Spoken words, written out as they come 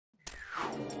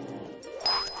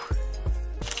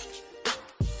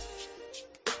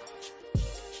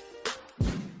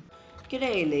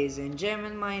G'day ladies and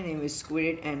gentlemen, my name is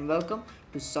Squidiot and welcome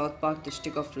to South Park The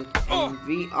Stick of Truth, and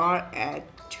we are at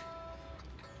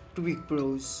Tweak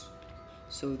Bros.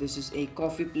 So this is a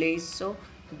coffee place. So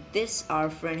this our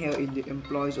friend here in the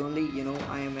employees only. You know,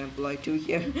 I am employee too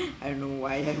here. I don't know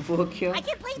why I work here. I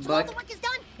can't wait until all the work is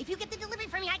done. If you get the delivery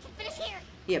for me, I can finish here.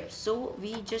 Yep, so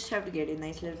we just have to get a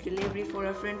nice little delivery for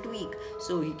our friend Tweak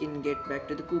so he can get back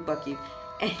to the Koopa Cave.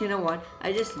 And you know what?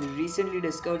 I just recently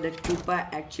discovered that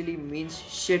Koopa actually means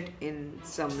shit in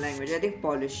some language. I think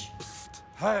Polish.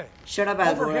 Hey! Shut up,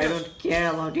 Alvaro. I don't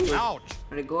care about you. Ouch!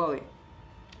 Alright, go away.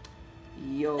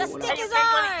 Yo, the what stick up? is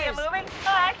ours!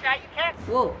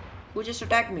 Whoa, who just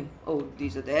attacked me? Oh,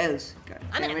 these are the elves. God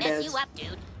I'm damn gonna it, mess elves. you up,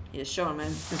 dude. Yeah, sure,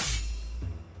 man.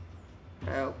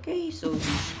 Okay, so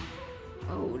he's...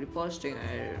 Oh, reposting.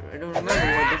 I don't remember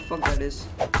what the fuck that is.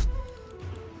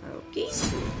 Okay.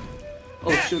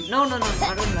 Oh shoot, no, I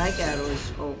don't like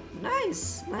arrows. Oh,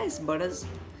 nice butters.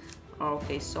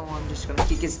 Okay, so I'm just gonna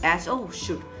kick his ass. Oh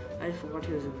shoot, I forgot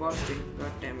he was reposting.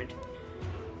 God damn it.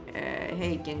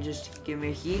 Hey, can you just give me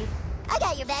a heal? I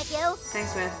got your back, yo.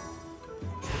 Thanks, man.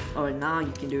 Alright, now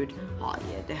you can do it. Oh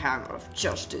yeah, the hammer of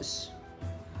justice.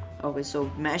 Okay, so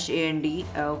mash A and D.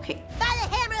 Okay. By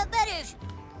the hammer of butters.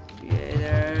 Yeah,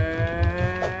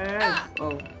 there.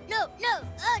 Oh. No.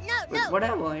 But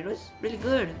whatever, it was really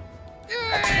good.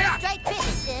 Straight finish,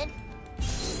 son.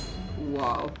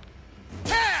 Wow.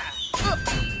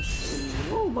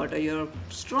 Whoa, but you're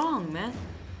strong, man.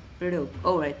 Pretty dope.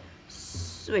 Alright.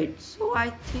 Sweet. So I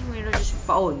think we're not just.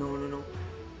 Oh, no.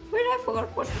 Wait, I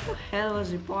forgot what the hell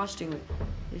was reposting with.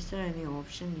 Is there any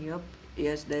option? Yup.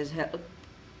 Yes, there's help.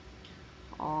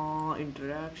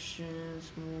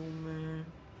 Interactions, movement,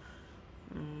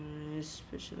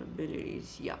 special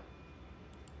abilities. Yeah.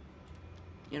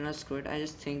 You know, screw it. I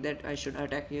just think that I should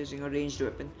attack using a ranged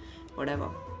weapon. Whatever.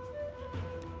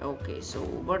 Okay, so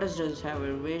what does this have?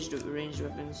 A ranged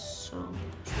weapon? So,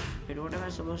 wait, what am I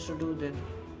supposed to do then?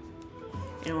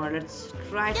 You know what? Let's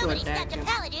try to attack him.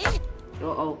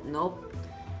 Oh, nope.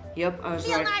 Yep, I was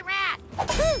right. My wrath.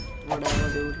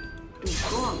 Whatever, dude. Dude,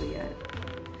 go away,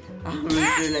 yeah. I'm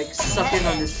literally like sucking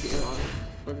on this game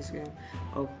for this game.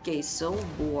 Okay, so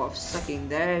bow of sucking.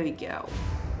 There we go.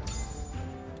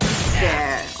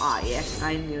 There. Ah, yes,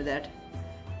 I knew that.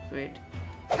 Great.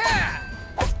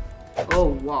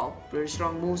 Oh wow, pretty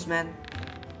strong moves, man.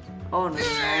 Oh no,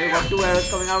 we got two arrows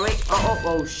coming our way.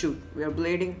 Oh shoot, we are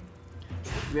bleeding.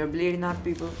 We are bleeding out,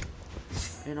 people.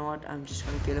 You know what? I'm just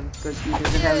gonna kill him because he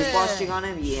doesn't have any posting on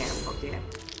him. Yeah, okay.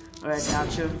 Alright,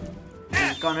 capture.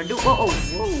 I'm gonna do. Whoa.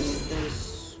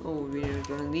 There's. Oh, we're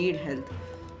gonna need health.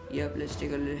 Yep, let's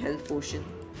take a little health potion.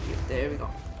 Yep, there we go.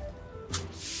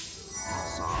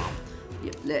 Awesome.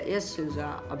 Yep, yes, use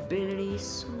our abilities.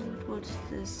 So, what's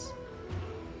this?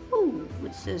 Oh,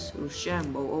 what's this?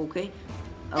 Rochambeau. Okay.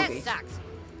 That sucks.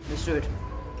 Let's do it.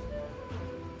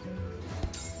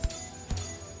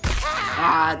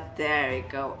 Ah, there we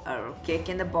go. A kick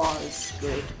in the balls.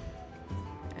 Great.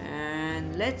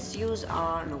 And let's use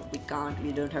our... No, we can't.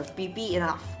 We don't have PP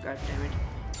enough. God damn it.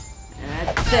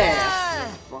 And there. Yeah,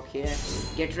 fuck yeah.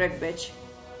 Get wrecked, bitch.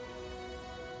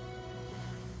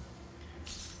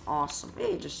 Awesome.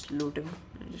 Hey, just loot him.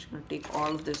 I'm just gonna take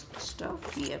all of this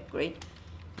stuff. Yeah, great.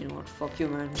 You know what? Fuck you,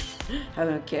 man. I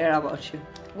don't care about you.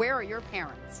 Where are your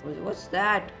parents? What's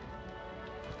that?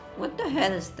 What the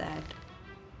hell is that?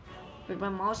 Wait, my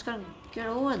mouse can't get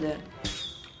over there.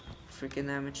 Freaking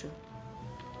amateur.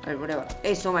 Alright, whatever.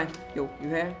 Hey, Snowman. Yo, you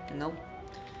here? No.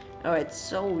 Alright,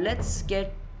 so let's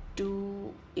get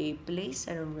to a place.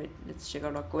 I don't know. Let's check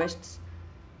out our quests.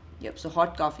 Yep, so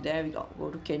hot coffee. There we go.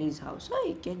 Go to Kenny's house.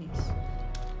 Hey, Kenny's.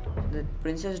 The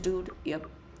princess dude. Yep.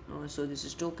 So this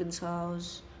is Token's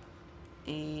house.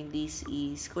 And this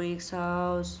is Craig's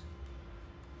house.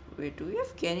 Wait, do we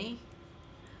have Kenny?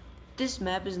 This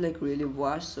map is like really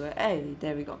vast. So, hey,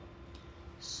 there we go.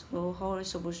 So, how are we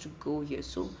supposed to go here?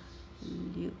 So,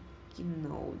 you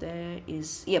know, there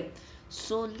is. Yep.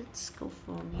 So let's go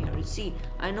from here. See,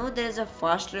 I know there's a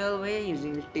fast railway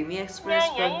using the Timmy Express.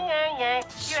 Yeah.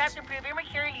 You have to prove your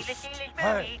maturity to see this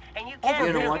movie, and you can't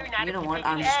You know prove what? you're not You know what?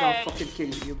 I'm just gonna fucking kill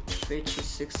you, bitch. You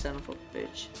sick son of a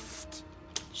bitch.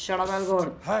 Shut up, Al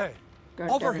Gore. Hey!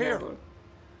 Over here!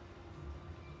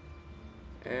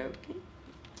 Okay.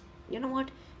 You know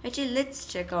what? Actually, let's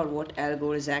check out what Al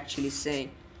Gore is actually saying.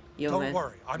 Yo, Don't man.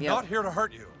 worry, I'm not here to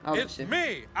hurt you. Oh, it's shit.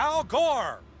 me, Al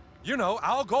Gore! You know,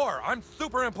 Al Gore. I'm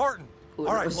super important.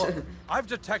 Alright, look, I've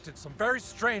detected some very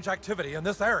strange activity in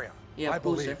this area. Yeah, I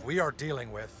believe we are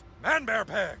dealing with Man-Bear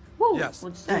Pig. Whoa, yes,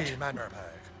 what's the that? Man-Bear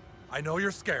Pig. I know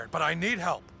you're scared, but I need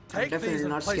help. Take definitely these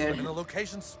and not place scared. them in the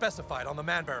location specified on the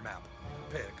Man-Bear map.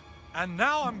 Pig, And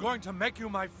now I'm going to make you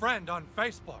my friend on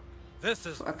Facebook. This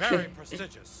is very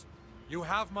prestigious. You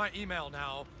have my email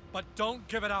now, but don't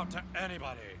give it out to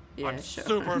anybody. Yeah, I'm sure.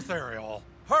 super ethereal.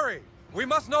 Hurry! We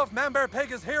must know if Man Bear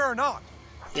Pig is here or not.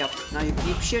 Yep, now you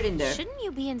keep shit in there. Shouldn't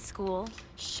you be in school?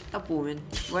 Shut up, woman.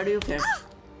 Why do you care?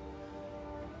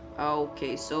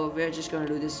 Okay, so we're just gonna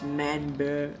do this Man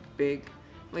Bear Pig.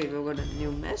 Wait, we've got a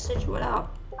new message? What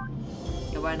up?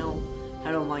 Yep, I know.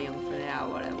 Hello, my young friend. Yeah,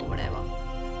 whatever.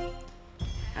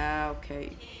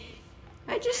 Okay.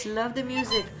 I just love the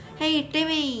music. Hey,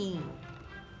 Timmy!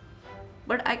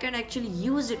 But I can actually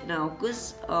use it now,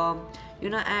 cause you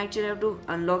know, I actually have to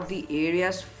unlock the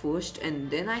areas first, and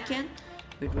then I can.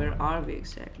 Wait, where are we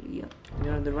exactly? Yep,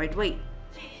 we're on the right way.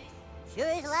 Sure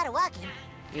is a lot of walking.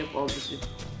 Yep, obviously.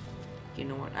 You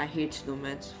know what? I hate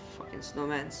snowmans. Fucking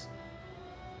snowmans.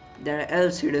 There are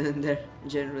elves hidden in there,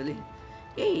 generally.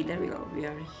 Hey, there we go. We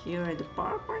are here at the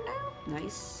park right now.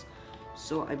 Nice.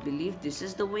 So I believe this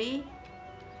is the way.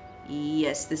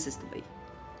 Yes, this is the way.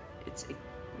 It's a...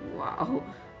 Wow.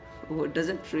 Oh, does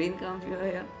a train come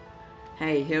here?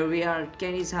 Hey, here we are at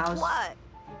Kenny's house. What?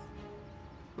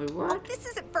 Wait, what? Oh, this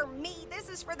isn't for me. This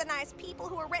is for the nice people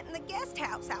who are renting the guest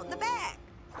house out in the back.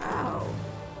 Wow.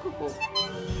 Cool.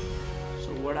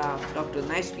 So what up? Talk to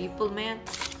nice people, man.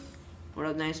 What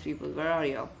up, nice people? Where are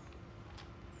you?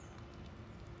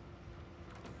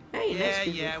 Hey, nice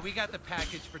people. Yeah, we got the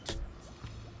package for...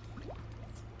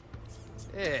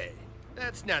 Hey,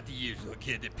 that's not the usual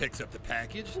kid that picks up the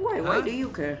package. Why do you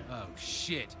care? Oh,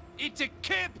 shit. It's a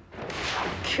kid!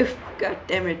 Cube. God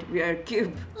damn it, we are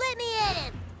cube. Let me at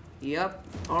him. Yep.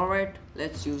 Alright,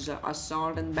 let's use the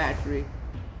assault and battery.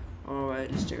 Alright,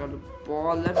 let's take out the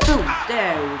ball and boom!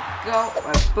 There we go!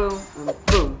 And boom, and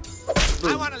boom.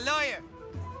 Boom. I want a lawyer!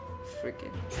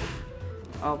 Freaking.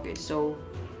 Okay, so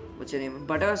what's your name?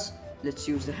 Butters? Let's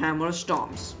use the hammer of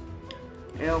storms.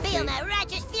 Okay. Feel my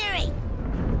righteous fury.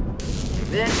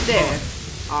 That's there.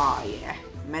 Ah, yeah.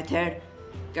 Method.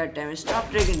 God damn it.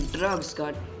 Stop taking drugs,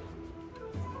 God.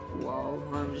 Wow,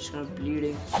 I'm just gonna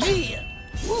bleeding. Yeah!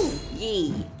 Woo,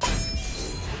 yeah.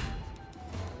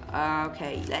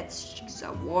 Okay, let's use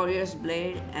a warrior's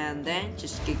blade and then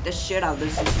just kick the shit out of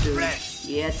this dude.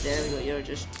 Yeah, there we go. You're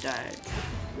just tired.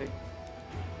 Wait.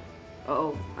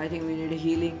 Uh-oh, I think we need a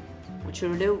healing. What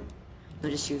should we do? No,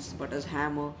 just use the Butters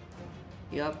hammer.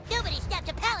 Yup. Nobody stopped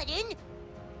a paladin.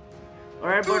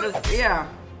 Alright, Butters. Yeah.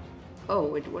 Oh,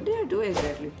 wait, what did I do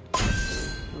exactly?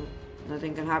 Oh,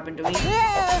 nothing can happen to me.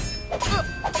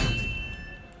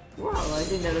 Wow, I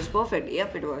think that was perfect.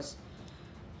 Yep, it was.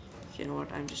 You know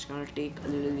what? I'm just gonna take a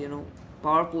little, you know,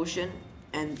 power potion,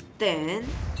 and then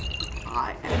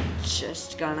I am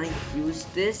just gonna use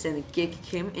this and kick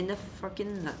him in the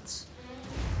fucking nuts.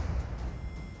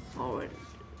 Alright.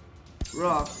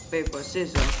 Rock, paper,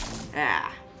 scissors.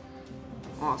 Ah.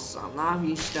 Awesome. Now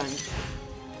he's stunned.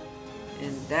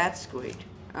 And that's great.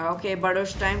 Okay,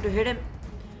 Butters, time to hit him.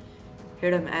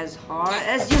 Hit him as hard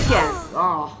as you can.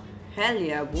 Oh, hell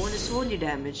yeah. Bonus holy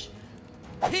damage.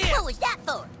 What was that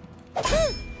for?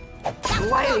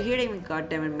 Why are you hitting me?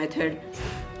 Goddammit, Method.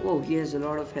 Oh, he has a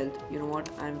lot of health. You know what?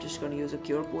 I'm just gonna use a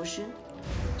cure potion.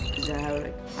 Because I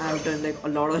have done like a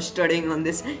lot of studying on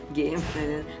this game,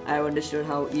 and I have understood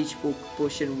how each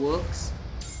potion works.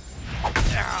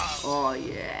 Oh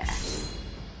yeah.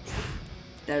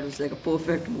 That was like a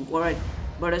perfect move. Alright,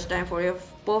 but it's time for your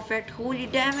perfect holy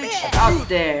damage. Up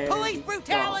there. Police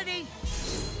brutality!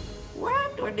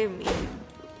 What? What do you mean?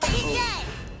 Oh.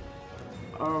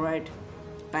 Alright,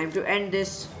 time to end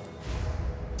this.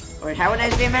 Alright, have a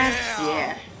nice day, man.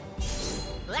 Yeah.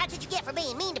 Well, that's what you get for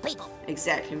being mean to people.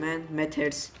 Exactly, man.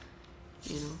 Methods.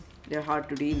 You know, they're hard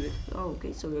to deal with. Oh,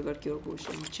 okay, so we got cure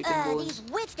potion, chicken bones.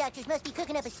 These witch doctors must be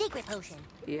cooking up a secret potion.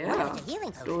 Yeah, What if it's a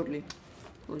healing potion? totally.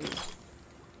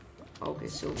 Okay,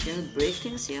 so can we break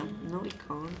things here? No, we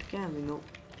can't, can we? No.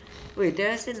 Wait,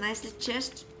 there's a nice little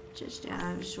chest.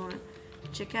 Yeah, I just wanna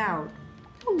check out.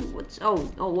 Oh, what's... Oh,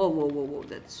 whoa.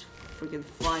 That's freaking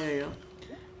fire.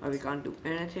 Oh, we can't do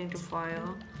anything to fire.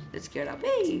 Let's get up.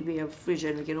 Hey, we have a fridge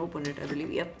and we can open it, I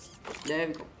believe. Yep, there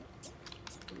we go.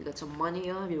 We got some money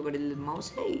here. We've got a little mouse.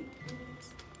 Hey.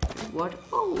 What?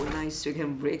 Oh, nice. We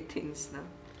can break things now.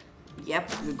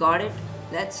 Yep, we got it.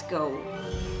 Let's go.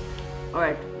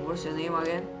 Alright, what's your name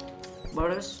again?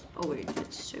 Butters? Oh wait,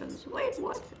 let's check this. Wait,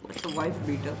 what? What's a wife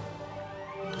beater?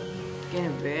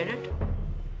 Can I wear it?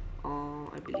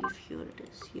 I believe here it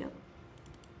is. Yep.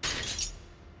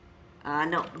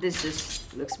 No, this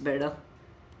just looks better.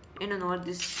 You know what?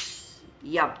 This...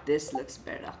 Yup, this looks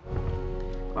better.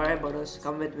 Alright, Butters,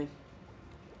 come with me.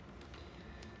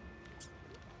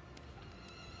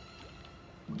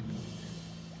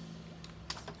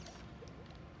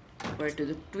 Right to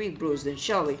the Tweak Bros then,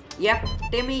 shall we? Yep,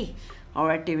 Timmy!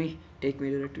 Alright, Timmy, take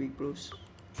me to the Tweak Bros.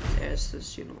 There's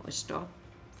this, you know, a stop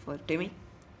for Timmy.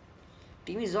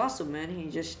 Timmy's awesome, man.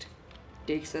 He just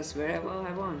takes us wherever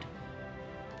I want.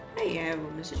 Hey, I have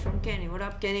a message from Kenny. What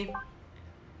up, Kenny?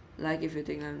 Like if you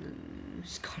think I'm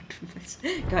Scott.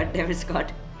 God damn it,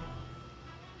 Scott.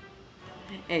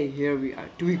 Hey, here we are,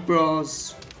 Tweak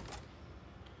Bros.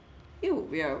 Ew,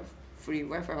 we have free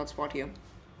Wi-Fi hotspot here.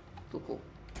 Cool.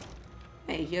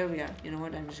 Hey, here we are. You know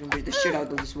what? I'm just gonna beat the shit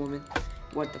out of this woman.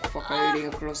 What the fuck are you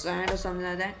eating, a croissant or something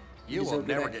like that? You will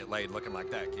never get laid looking like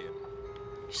that, kid.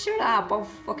 Shut up! I'm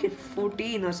fucking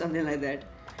 14 or something like that.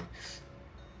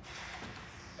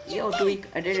 Yo, Tweak,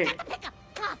 I did it.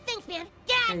 Oh, thanks, man.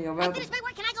 Dad, Hey, you're I welcome. finished my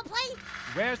work. Can I go play?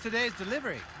 Where's today's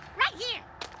delivery? Right here.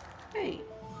 Hey.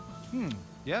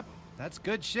 Yep, that's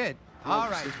good shit. All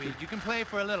right, Tweak, you can play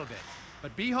for a little bit.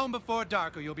 But be home before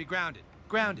dark or you'll be grounded.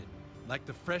 Grounded. Like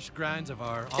the fresh grinds of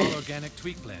our all-organic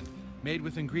Tweak blend, made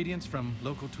with ingredients from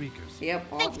local tweakers. Yep,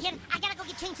 Thanks, kid. I gotta go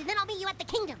get changed and then I'll meet you at the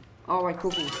kingdom. Alright,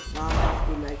 cool. Now I have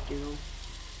to, like, you know,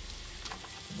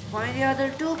 find the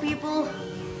other two people.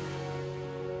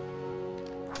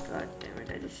 God damn it,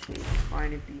 I just hate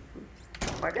finding people.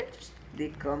 Why don't they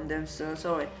come themselves?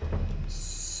 Alright.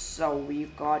 So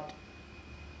we've got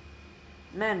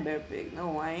Man Bear Pig.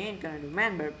 No, I ain't gonna do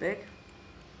Man Bear Pig.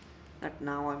 Not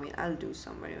now, I mean, I'll do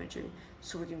somewhere eventually.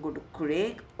 So we can go to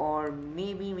Craig, or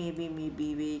maybe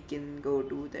we can go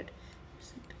to that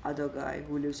other guy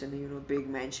who lives in a, you know, big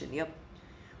mansion. Yep.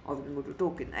 Or we can go to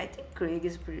Token. I think Craig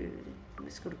is pretty.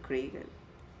 Let's go to Craig.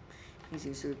 He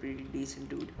seems to be a pretty decent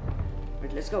dude.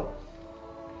 But let's go.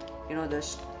 You know,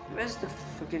 where's the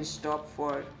freaking stop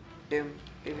for Timmy?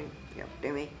 Yep,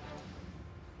 Timmy.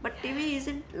 But Timmy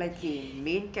isn't like a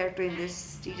main character in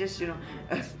this. He just, you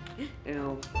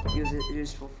know,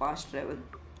 used for fast travel.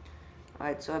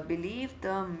 Alright, so I believe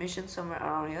the mission somewhere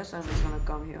around here. So I'm just gonna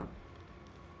come here.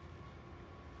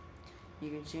 You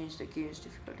can change the game's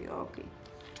difficulty. Okay.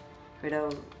 Wait,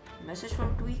 a message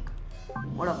from Tweak.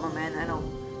 What up, my man? I know.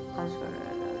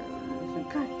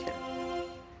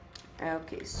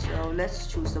 Okay, so let's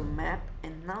choose the map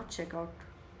and now check out.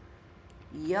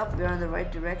 Yup, we're in the right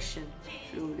direction.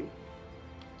 Truly.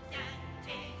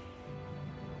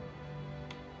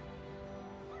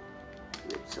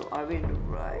 Wait, so are we in the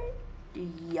right?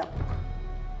 Yup.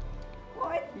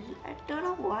 What? I don't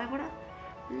know why, but I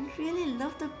really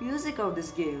love the music of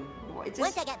this game.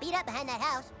 Once I got beat up behind that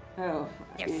house, Oh,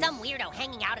 there's some weirdo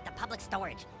hanging out at the public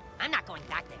storage. I'm not going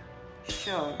back there.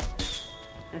 Sure.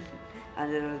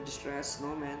 And then I'll destroy a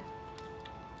snowman.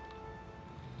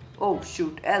 Oh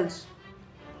shoot, else.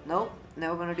 Nope,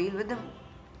 never gonna deal with them.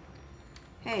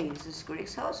 Hey, is this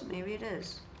Greg's house? Maybe it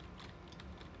is.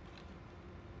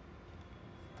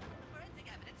 Forensic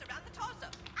evidence around the torso.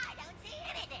 I don't see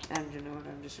anything. And you know what,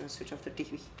 I'm just gonna switch off the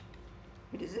TV.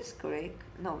 Wait, is this Greg?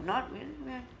 No, not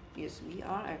where? Yes, we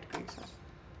are at Greg's house.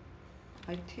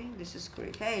 I think this is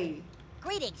Greg. Hey!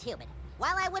 Greetings, human.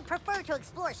 While I would prefer to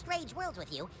explore strange worlds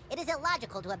with you, it is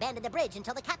illogical to abandon the bridge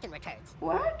until the captain returns.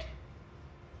 What?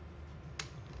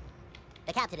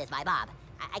 The captain is my Bob.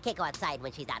 I can't go outside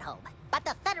when she's not home. But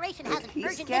the Federation has an He's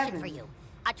urgent Kevin. mission for you.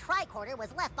 A tricorder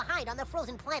was left behind on the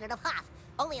frozen planet of Hoth.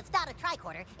 Only it's not a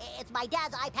tricorder, it's my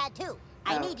dad's iPad 2.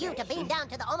 I need you to beam down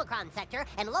to the Omicron sector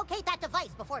and locate that device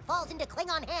before it falls into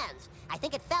Klingon hands. I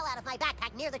think it fell out of my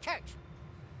backpack near the church.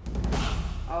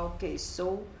 Okay,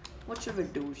 so what should we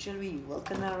do? Should we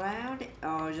welcome around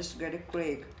or just get a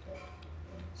Craig?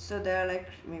 So there are like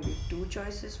maybe two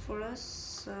choices for us.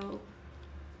 So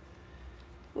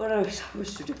what are we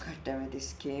supposed to do? God damn it,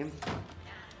 this game.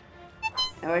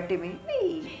 Alright, Timmy.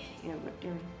 Hey! Yeah, but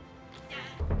Timmy.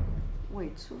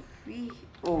 Wait, so we.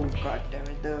 Oh, god damn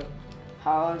it, the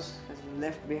house has been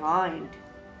left behind.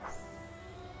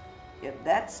 Yep,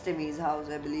 that's Timmy's house,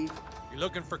 I believe. You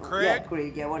looking for Oh, Craig? yeah,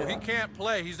 Craig, yeah, Well, whatever. he can't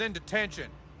play. He's in detention.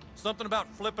 Something about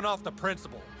flipping off the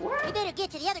principal. What? We better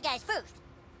get to the other guys first.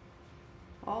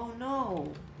 Oh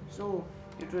no. So,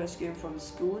 you try to escape from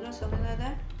school or something like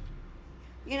that?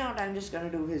 You know what, I'm just gonna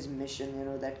do his mission, you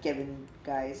know, that Kevin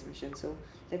guy's mission. So,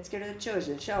 let's get to the church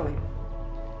then, shall we?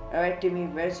 Alright, Timmy,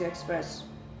 where's your express?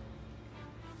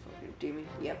 Okay, Timmy,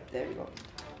 yep, there we go.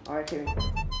 Alright, Timmy.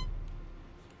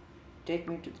 Take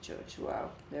me to the church. Wow,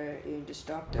 there ain't a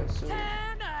stop there, so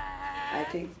I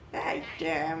think, hey,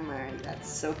 damn, man, that's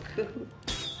so cool.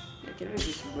 Yeah, can we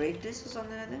just break this or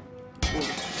something like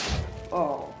that?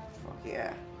 Oh, fuck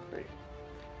yeah, great.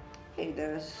 Hey,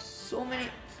 there's so many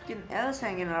fucking elves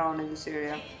hanging around in this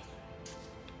area.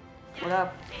 What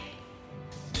up?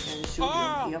 Can you shoot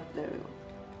them? Yep, there we go.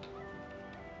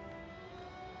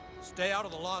 Stay out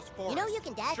of the lost forest. You know you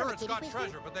can dash Sure, on a it's kitty got quiz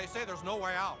treasure, but they say there's no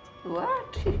way out.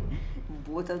 What?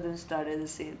 Both of them started the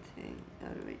same thing.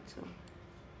 Wait, so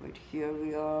wait, here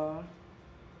we are.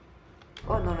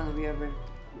 Oh no, we are went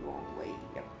wrong way.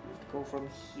 Yep, let's go from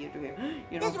here to here.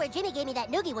 You know, This is where Jimmy gave me that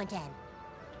noogie one time.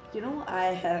 you know, I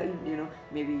haven't,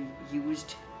 maybe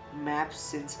used maps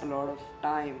since a lot of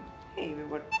time. Hey,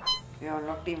 we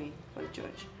unlocked Timmy for the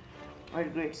church.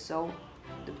 Alright, great. So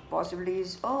the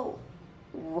possibilities. Oh,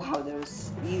 wow, that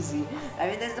was easy. I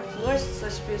mean, that's the first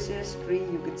suspicious tree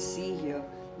you can see here,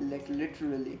 like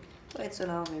literally. Right, so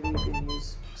now maybe you can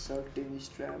use Sir Timmy's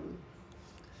travel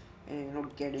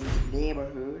and get in the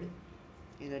neighborhood,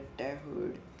 in the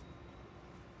neighborhood.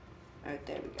 Alright,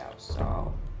 there we go.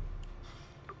 So.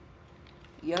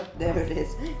 Yep, there it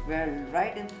is. We're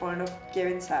right in front of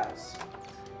Kevin's house.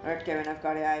 Alright, Kevin, I've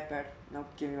got your iPad. Now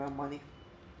give me my money.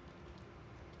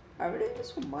 Are we doing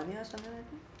this for money or something like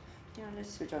that? Yeah,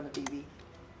 let's switch on the TV.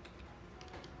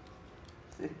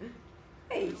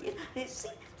 Hey,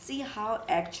 see how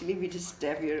actually we just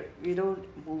step here. We don't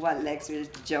move our legs, we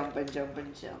just jump and jump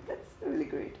and jump. That's really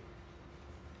great.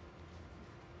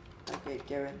 Okay,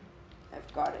 Kevin,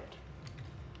 I've got it.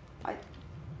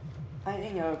 I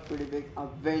think you're a pretty big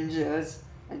Avengers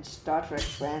and Star Trek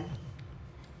fan.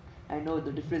 I know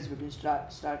the difference between Star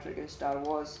Trek and Star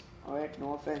Wars. Alright,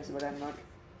 no offense, but I'm not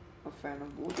a fan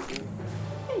of both of them.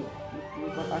 Hey, you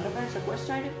got underpants, a quest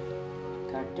item?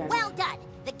 God damn it. Well done.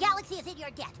 The galaxy is in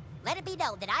your debt. Let it be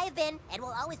known that I have been and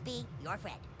will always be your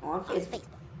friend. On Facebook.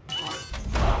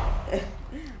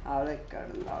 I got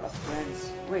a lot of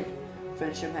friends. Wait,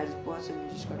 friendship has its person.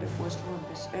 You just got the first one.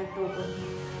 Press N to open.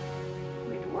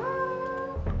 Wait, what?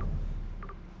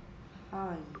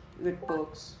 Hi, with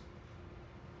perks.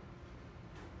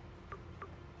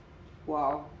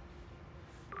 Wow.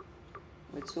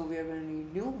 Wait, so we are gonna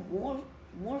need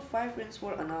more 5 rings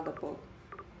for another perk.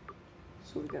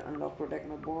 So we can unlock protect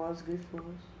my balls, good for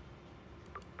us.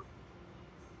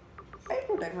 I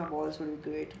protect my balls would be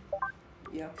great.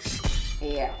 Yeah.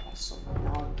 Yeah, awesome.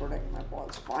 Now I'll protect my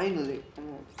balls. Finally.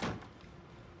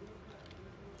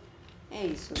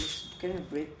 Hey, so can we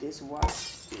break this wall?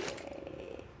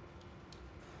 Yeah.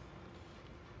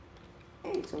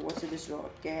 Hey, so what's in this drawer?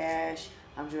 Cash.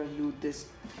 I'm just gonna loot this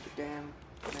damn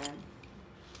man.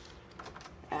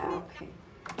 Okay.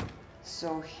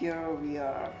 So here we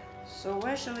are. So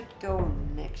where shall we go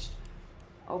next?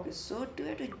 Okay, so do I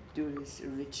have to do this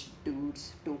rich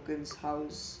dude's tokens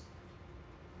house?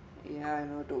 Yeah, I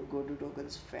know to go to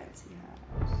tokens fancy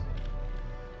house.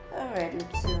 Alright,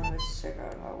 let's check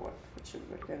out what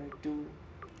can we do.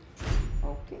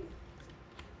 Okay.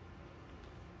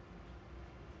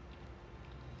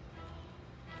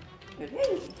 But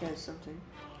hey, it has something.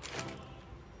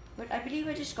 But I believe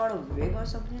I just got a wig or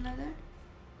something like that.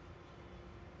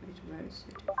 Wait, where is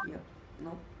it? Yep,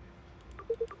 no.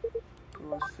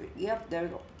 Yep, there we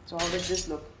go. So how does this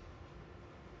look?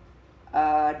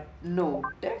 No,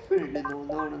 definitely no.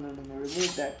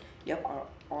 Remove that. Yep, our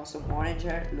awesome orange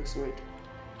hair looks great.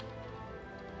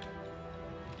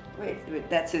 Wait,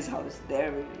 that's his house.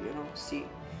 There, see,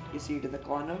 you see it in the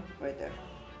corner, right there.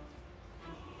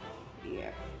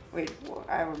 Yeah. Wait,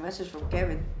 I have a message from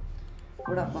Kevin.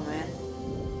 What up, my man?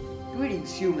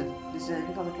 Greetings, human. This is an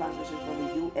incoming transmission from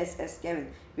the USS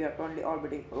Kevin. We are currently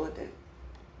orbiting Earth.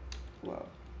 Wow.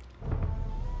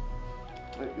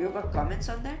 Wait, you got comments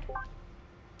on that?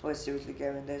 Oh, seriously,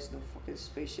 Kevin, there's no fucking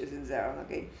spaceships in Zaron,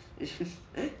 okay?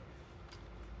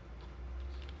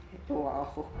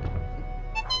 Wow.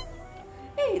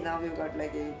 Hey, now we've got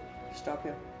like a stop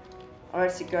here.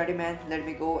 Alright, security man, let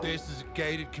me go. This is a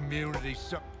gated community,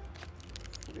 so...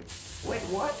 Wait,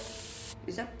 what?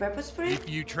 Is that pepper spray? If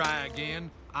you try again,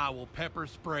 I will pepper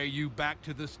spray you back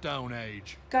to the Stone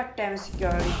Age. God damn it,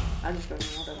 security. I'm just gonna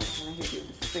hit you in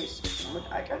the face.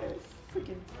 But I can't even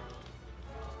freaking...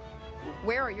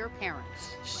 Where are your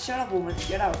parents? Shut up, woman.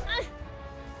 Get out.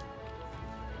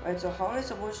 Right, so how are I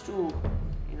supposed to,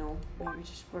 maybe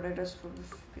just protect us from the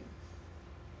freaking...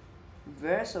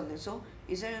 Wear something. So,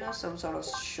 is there, some sort of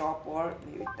shop or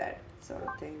maybe that sort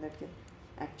of thing that can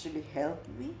actually help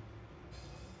me?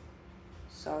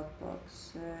 South Park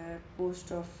set,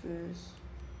 post office.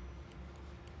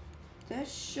 There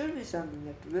should be something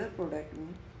that will protect me.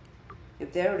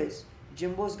 If there it is,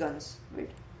 Jimbo's guns.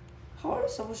 Wait, how are we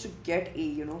supposed to get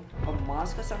a, a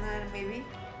mask or something like that maybe?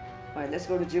 Alright, let's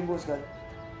go to Jimbo's gun.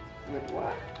 Wait,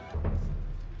 what?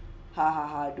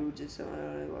 Ha, dude, just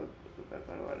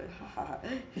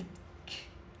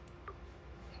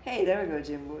Hey, there we go,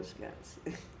 Jimbo's guns.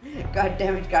 God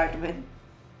damn it, Cartman.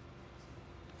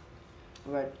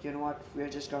 But you know what? We're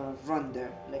just gonna run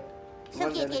there. Like,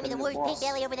 Some kid gave me the worst pig boss.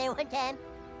 belly over there one time.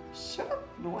 Shut up.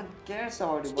 No one cares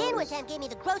about it. Stan one time gave me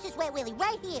the grossest wet willy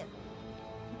right here.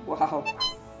 Wow.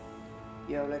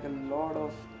 You have like a lot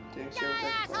of things here.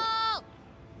 Asshole!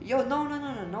 Yo,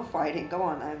 no fighting. Come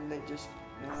on, I'm like just,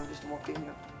 just walking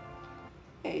here.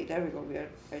 Hey, there we go. We are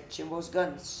at Jimbo's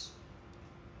guns.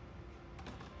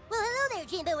 Well, hello there,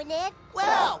 Jimbo and Ned.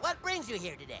 Well, what brings you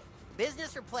here today?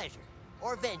 Business or pleasure?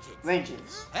 Or vengeance?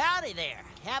 Vengeance. Howdy there.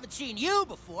 Haven't seen you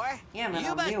before. Yeah, man,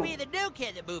 You I'm must new. be the new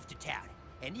kid that moved to town.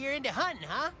 And you're into hunting,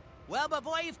 huh? Well, my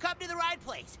boy, you've come to the right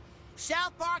place.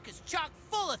 South Park is chock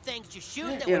full of things to shoot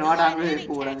that You would know what, I'm delight really any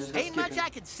bored, I'm taste. just gonna Ain't skip much it. I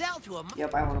can sell to him.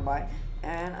 Yep, I want to buy.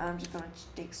 And I'm just gonna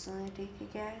take a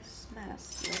gas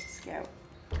mask. Let's go.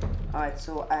 Alright,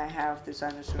 so I have this.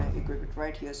 I'm just gonna equip it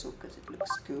right here, so because it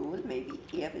looks cool. Maybe.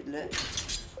 Yep, it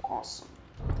looks awesome.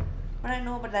 But I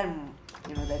know, but that,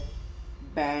 that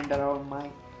band around my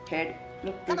head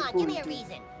looked Come pretty on, cool give me a too.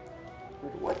 reason.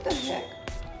 But what the heck?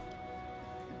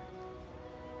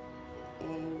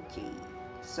 Okay.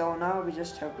 So now we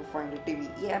just have to find a TV.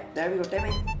 Yep, there we go,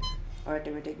 Timmy. Alright,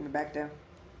 Timmy, take me back there.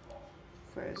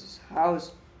 Where's his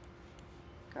house?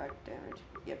 God damn it.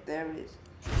 Yep, there it is.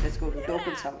 Let's go to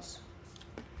Token's house.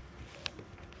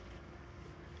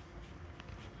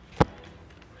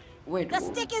 Wait. The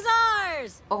stick is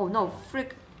ours! Oh no,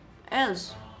 frick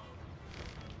else.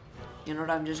 You know what,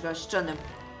 I'm just gonna stun them.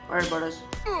 Alright, brothers.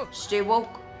 Stay woke.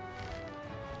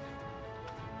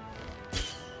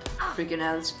 Freaking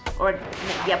else. Alright,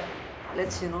 yep.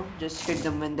 Let's, just hit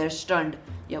them when they're stunned.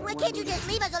 Yep. Why can't you just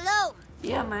leave us alone?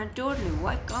 Yeah, man, totally.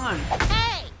 Why can't?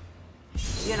 Hey!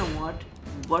 You know what?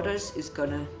 Butters is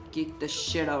gonna kick the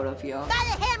shit out of you. By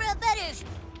the hammer of Butters!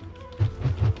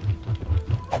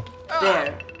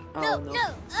 There. Oh No, no.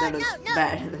 no, That was no.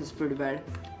 bad. That was pretty bad.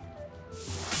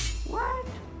 What?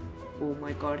 Oh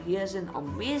my god, he has an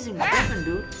amazing weapon,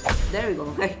 dude. There we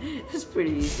go. It's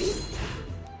pretty easy.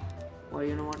 Or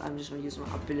you know what? I'm just gonna use my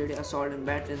ability, assault and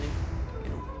battery.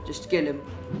 Just kill him.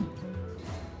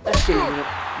 Let's kill him.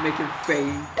 Make him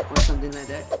faint or something like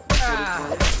that. That's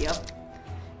what it's called. Yep.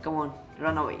 Come on,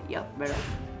 run away. Yep, better.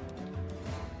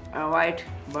 Alright,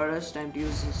 Butters, time to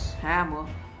use this hammer.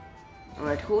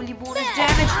 Alright, holy bonus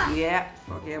damage! Yeah,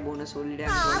 fuck yeah, bonus holy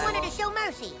damage. Oh, I whatever. wanted to show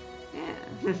mercy.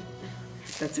 Yeah.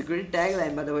 That's a great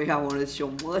tagline, by the way. I wanted to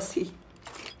show mercy.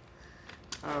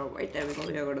 Alright, there we go.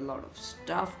 We have got a lot of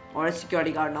stuff. Or a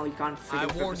security guard now. You can't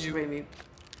freaking spray me.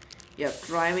 Yeah,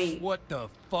 try me. What the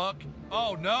fuck?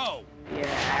 Oh no!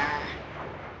 Yeah.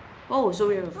 Oh, so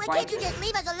we have a Why fight. can't you just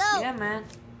leave us alone? Yeah, man.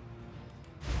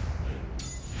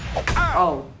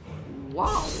 Oh,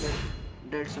 wow.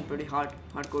 That did some pretty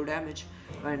hardcore damage.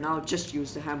 Right now, just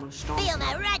use the hammer storm. Feel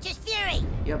my righteous fury!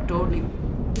 Yep, totally.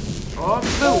 Oh,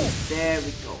 boom! There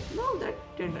we go. No, that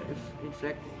didn't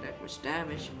inflict that much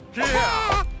damage.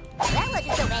 Yeah! That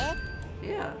wasn't so bad.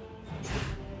 Yeah.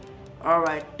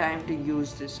 Alright, time to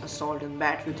use this assault and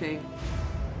battery thing.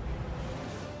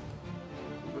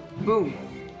 Boom.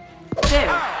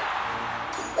 There.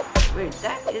 Wait,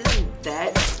 that isn't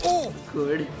that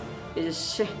good. It's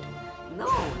just shit. No,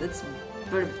 that's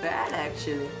pretty bad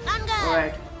actually. I'm good.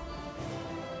 Alright.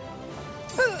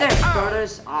 There,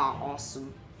 Butters are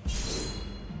awesome.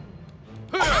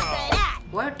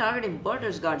 Why are you targeting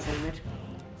Butters, goddammit?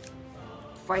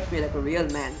 Fight me like a real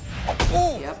man.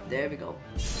 Yep, there we go.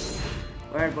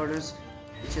 Alright, Butters.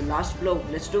 It's your last blow.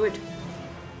 Let's do it.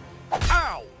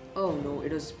 Ow! Oh no,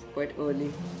 it was quite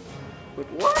early. But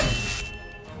what?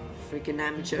 Freaking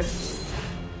amateur.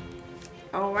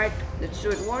 Alright, let's do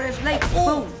it. Warriors like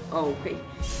boom! Oh, okay.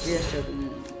 Yes,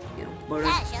 Butters.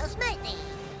 That shall smite me.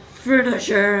 Finish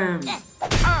him!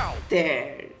 Ow!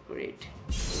 There, great.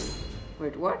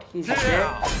 Wait, what? He's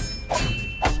dead?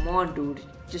 Come on, dude.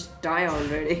 Just die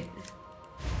already.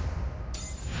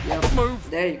 Yep. Move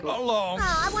there you go. along.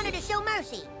 Oh, I wanted to show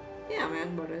mercy. Yeah,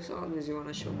 man, but as always you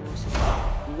wanna show mercy.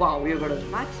 Wow, we got a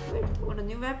max. Wait, what a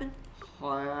new weapon?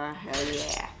 Oh, hell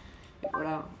yeah. What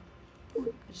a...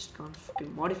 I just can't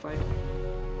fucking modify it.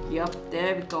 Yup,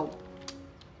 there we go.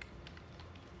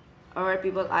 Alright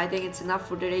people, I think it's enough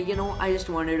for today. I just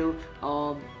wanted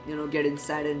to get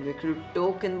inside and recruit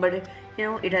Token, but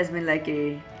it has been like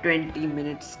a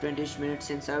 20-ish minutes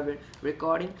since I've been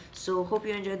recording. So hope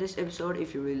you enjoyed this episode.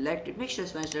 If you really liked it, make sure to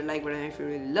smash that like button. If you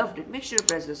really loved it, make sure to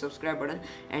press the subscribe button,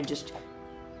 and just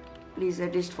please,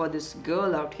 at least for this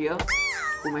girl out here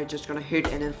whom I just gonna hit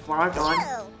and then fart on.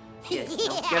 Yes,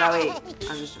 no, get away.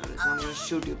 I'm gonna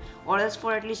shoot you. Or else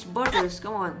for at least Butters.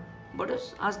 Come on,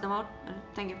 Butters, ask them out.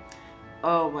 Thank you.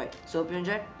 Alright, so hope you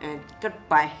enjoyed and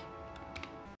goodbye.